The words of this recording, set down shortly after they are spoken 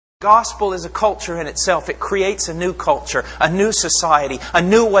Gospel is a culture in itself. It creates a new culture, a new society, a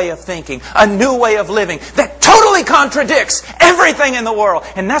new way of thinking, a new way of living that totally contradicts everything in the world.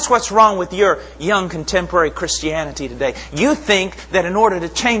 And that's what's wrong with your young contemporary Christianity today. You think that in order to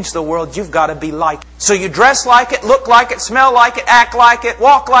change the world, you've got to be like it. So you dress like it, look like it, smell like it, act like it,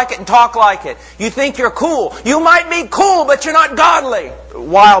 walk like it, and talk like it. You think you're cool. You might be cool, but you're not godly. A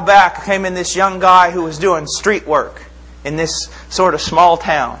while back, I came in this young guy who was doing street work in this sort of small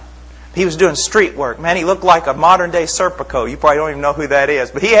town. He was doing street work. Man, he looked like a modern-day Serpico. You probably don't even know who that is.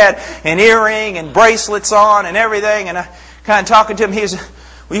 But he had an earring and bracelets on and everything. And I kind of talking to him. He was,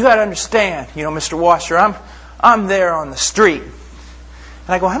 well, you got to understand, you know, Mr. Washer, I'm there on the street. And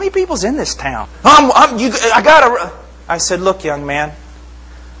I go, how many people's in this town? I said, look, young man,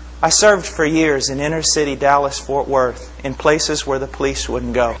 I served for years in inner-city Dallas, Fort Worth, in places where the police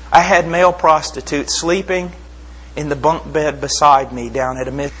wouldn't go. I had male prostitutes sleeping in the bunk bed beside me down at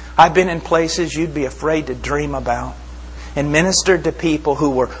a... I've been in places you'd be afraid to dream about and ministered to people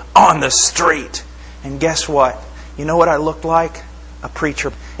who were on the street. And guess what? You know what I looked like? A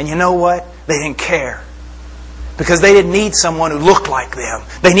preacher. And you know what? They didn't care. Because they didn't need someone who looked like them.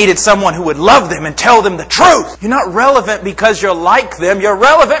 They needed someone who would love them and tell them the truth. You're not relevant because you're like them. You're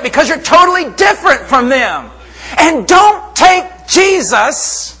relevant because you're totally different from them. And don't take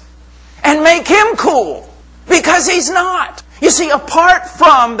Jesus and make Him cool. Because He's not. You see, apart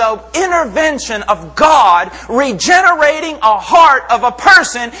from the intervention of God regenerating a heart of a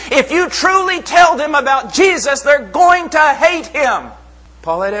person, if you truly tell them about Jesus, they're going to hate Him.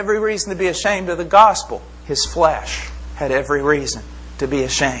 Paul had every reason to be ashamed of the gospel. His flesh had every reason to be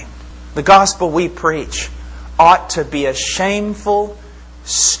ashamed. The gospel we preach ought to be a shameful,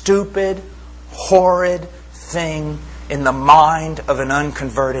 stupid, horrid thing in the mind of an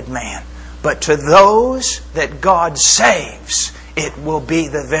unconverted man. But to those that God saves, it will be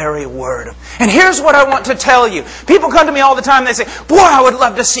the very word. And here's what I want to tell you. People come to me all the time and they say, boy, I would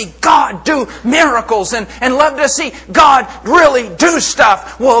love to see God do miracles and love to see God really do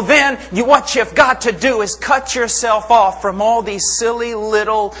stuff. Well, then what you've got to do is cut yourself off from all these silly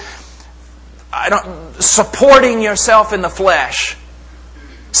little supporting yourself in the flesh.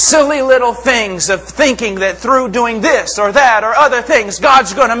 Silly little things of thinking that through doing this or that or other things,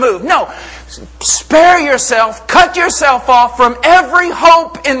 God's going to move. No. Spare yourself, cut yourself off from every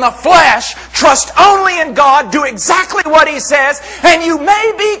hope in the flesh. Trust only in God. Do exactly what He says. And you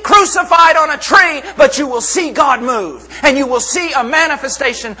may be crucified on a tree, but you will see God move. And you will see a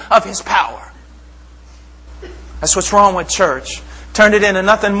manifestation of His power. That's what's wrong with church. Turned it into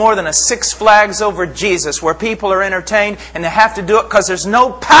nothing more than a Six Flags over Jesus, where people are entertained and they have to do it because there's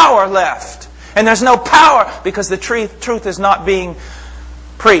no power left. And there's no power because the truth is not being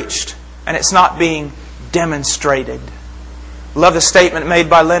preached and it's not being demonstrated. Love the statement made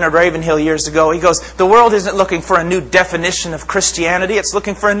by Leonard Ravenhill years ago. He goes, the world isn't looking for a new definition of Christianity, it's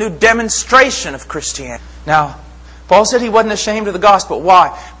looking for a new demonstration of Christianity. Now, Paul said he wasn't ashamed of the gospel.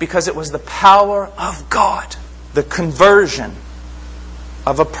 Why? Because it was the power of God. The conversion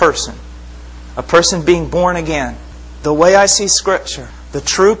of a person being born again. The way I see Scripture, the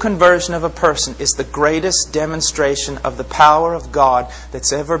true conversion of a person is the greatest demonstration of the power of God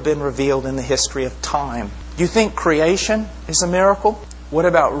that's ever been revealed in the history of time. Do you think creation is a miracle? What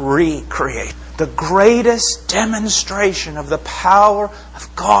about recreation? The greatest demonstration of the power of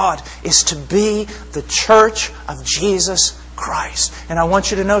God is to be the church of Jesus Christ. And I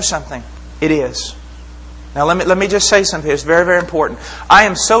want you to know something. It is. Now let me just say something here. It's very, very important. I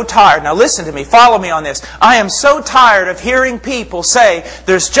am so tired. Now listen to me. Follow me on this. I am so tired of hearing people say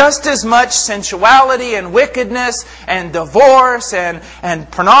there's just as much sensuality and wickedness and divorce and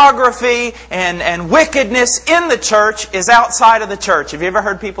pornography and wickedness in the church as outside of the church. Have you ever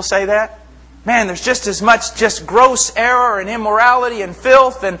heard people say that? Man, there's just as much just gross error and immorality and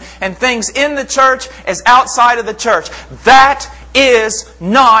filth and things in the church as outside of the church. That is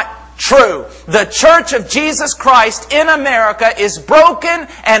not true. The Church of Jesus Christ in America is broken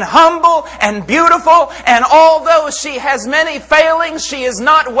and humble and beautiful, and although she has many failings, she is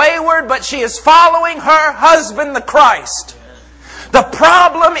not wayward, but she is following her husband, the Christ. The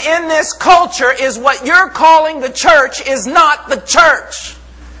problem in this culture is what you're calling the church is not the church.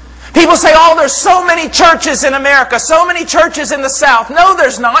 People say, oh, there's so many churches in America, so many churches in the South. No,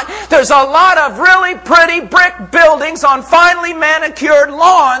 there's not. There's a lot of really pretty brick buildings on finely manicured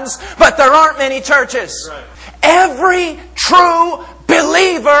lawns, but there aren't many churches. Right. Every true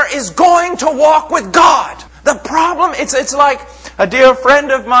believer is going to walk with God. The problem, it's like a dear friend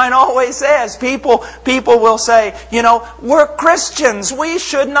of mine always says, people will say, you know, we're Christians. We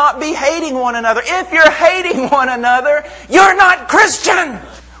should not be hating one another. If you're hating one another, you're not Christian.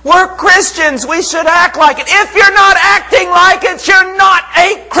 We're Christians. We should act like it. If you're not acting like it, you're not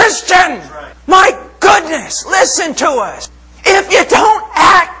a Christian. My goodness, listen to us. If you don't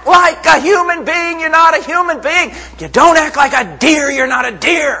act like a human being, you're not a human being. You don't act like a deer, you're not a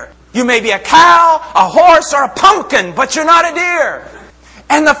deer. You may be a cow, a horse, or a pumpkin, but you're not a deer.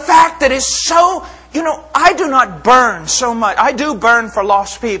 And the fact that it's so, I do not burn so much. I do burn for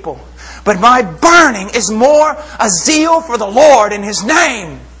lost people. But my burning is more a zeal for the Lord and His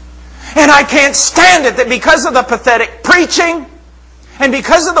name. And I can't stand it that because of the pathetic preaching and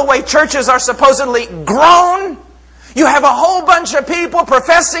because of the way churches are supposedly grown, you have a whole bunch of people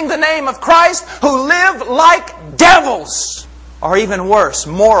professing the name of Christ who live like devils. Or even worse,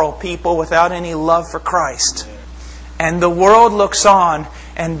 moral people without any love for Christ. And the world looks on,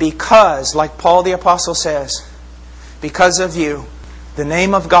 and because, like Paul the Apostle says, because of you, the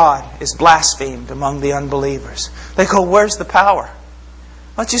name of God is blasphemed among the unbelievers. They go, where's the power?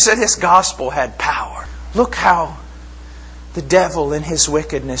 But you said this gospel had power. Look how the devil in his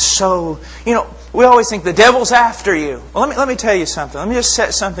wickedness so... we always think the devil's after you. Well, let me tell you something. Let me just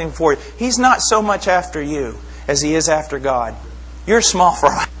set something for you. He's not so much after you as he is after God. You're small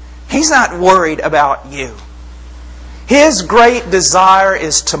fry. He's not worried about you. His great desire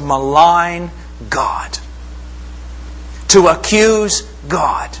is to malign God, to accuse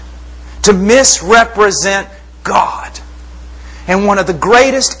God, to misrepresent God. And one of the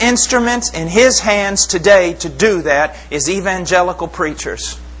greatest instruments in his hands today to do that is evangelical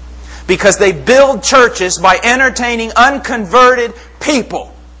preachers. Because they build churches by entertaining unconverted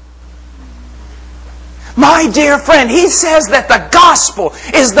people. My dear friend, he says that the gospel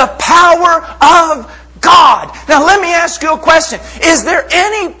is the power of God. Now let me ask you a question. Is there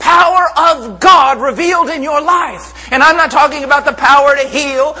any power of God revealed in your life? And I'm not talking about the power to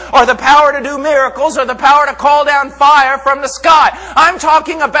heal, or the power to do miracles, or the power to call down fire from the sky. I'm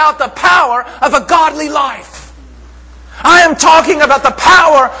talking about the power of a godly life. I am talking about the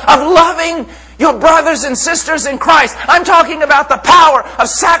power of loving your brothers and sisters in Christ. I'm talking about the power of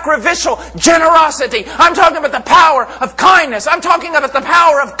sacrificial generosity. I'm talking about the power of kindness. I'm talking about the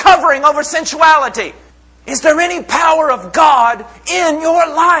power of covering over sensuality. Is there any power of God in your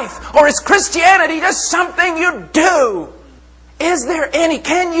life? Or is Christianity just something you do? Is there any?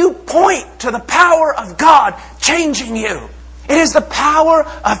 Can you point to the power of God changing you? It is the power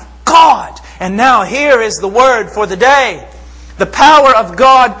of God. And now here is the word for the day. The power of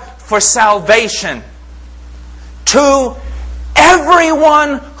God for salvation. To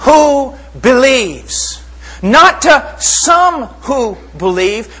everyone who believes. Not to some who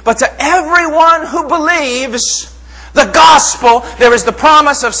believe, but to everyone who believes the gospel, there is the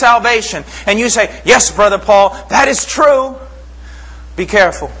promise of salvation. And you say, yes, Brother Paul, that is true. Be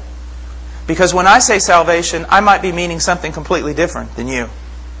careful. Because when I say salvation, I might be meaning something completely different than you.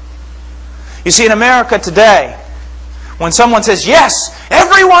 You see, in America today, when someone says, yes,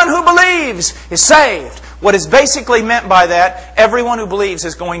 everyone who believes is saved, what is basically meant by that, everyone who believes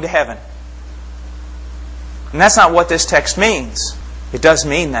is going to heaven. And that's not what this text means. It does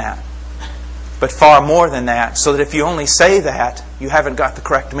mean that. But far more than that, so that if you only say that, you haven't got the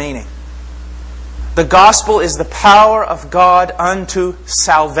correct meaning. The gospel is the power of God unto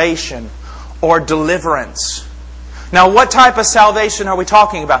salvation or deliverance. Now, what type of salvation are we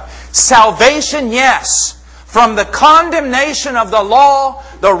talking about? Salvation, yes, from the condemnation of the law,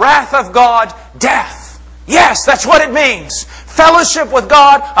 the wrath of God, death. Yes, that's what it means. Fellowship with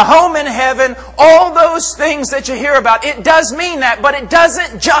God, a home in heaven, all those things that you hear about. It does mean that, but it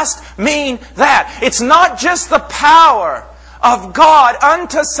doesn't just mean that. It's not just the power of God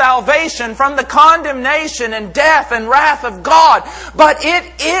unto salvation from the condemnation and death and wrath of God, but it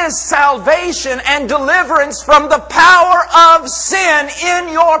is salvation and deliverance from the power of sin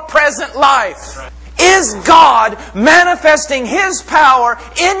in your present life. Is God manifesting His power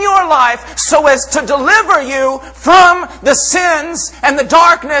in your life so as to deliver you from the sins and the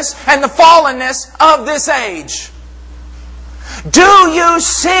darkness and the fallenness of this age? Do you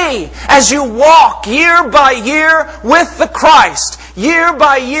see, as you walk year by year with the Christ, year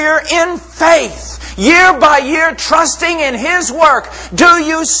by year in faith, year by year trusting in His work, do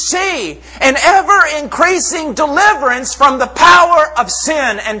you see an ever-increasing deliverance from the power of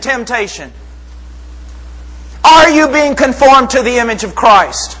sin and temptation? Are you being conformed to the image of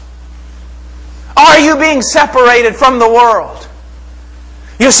Christ? Are you being separated from the world?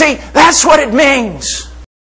 You see, that's what it means.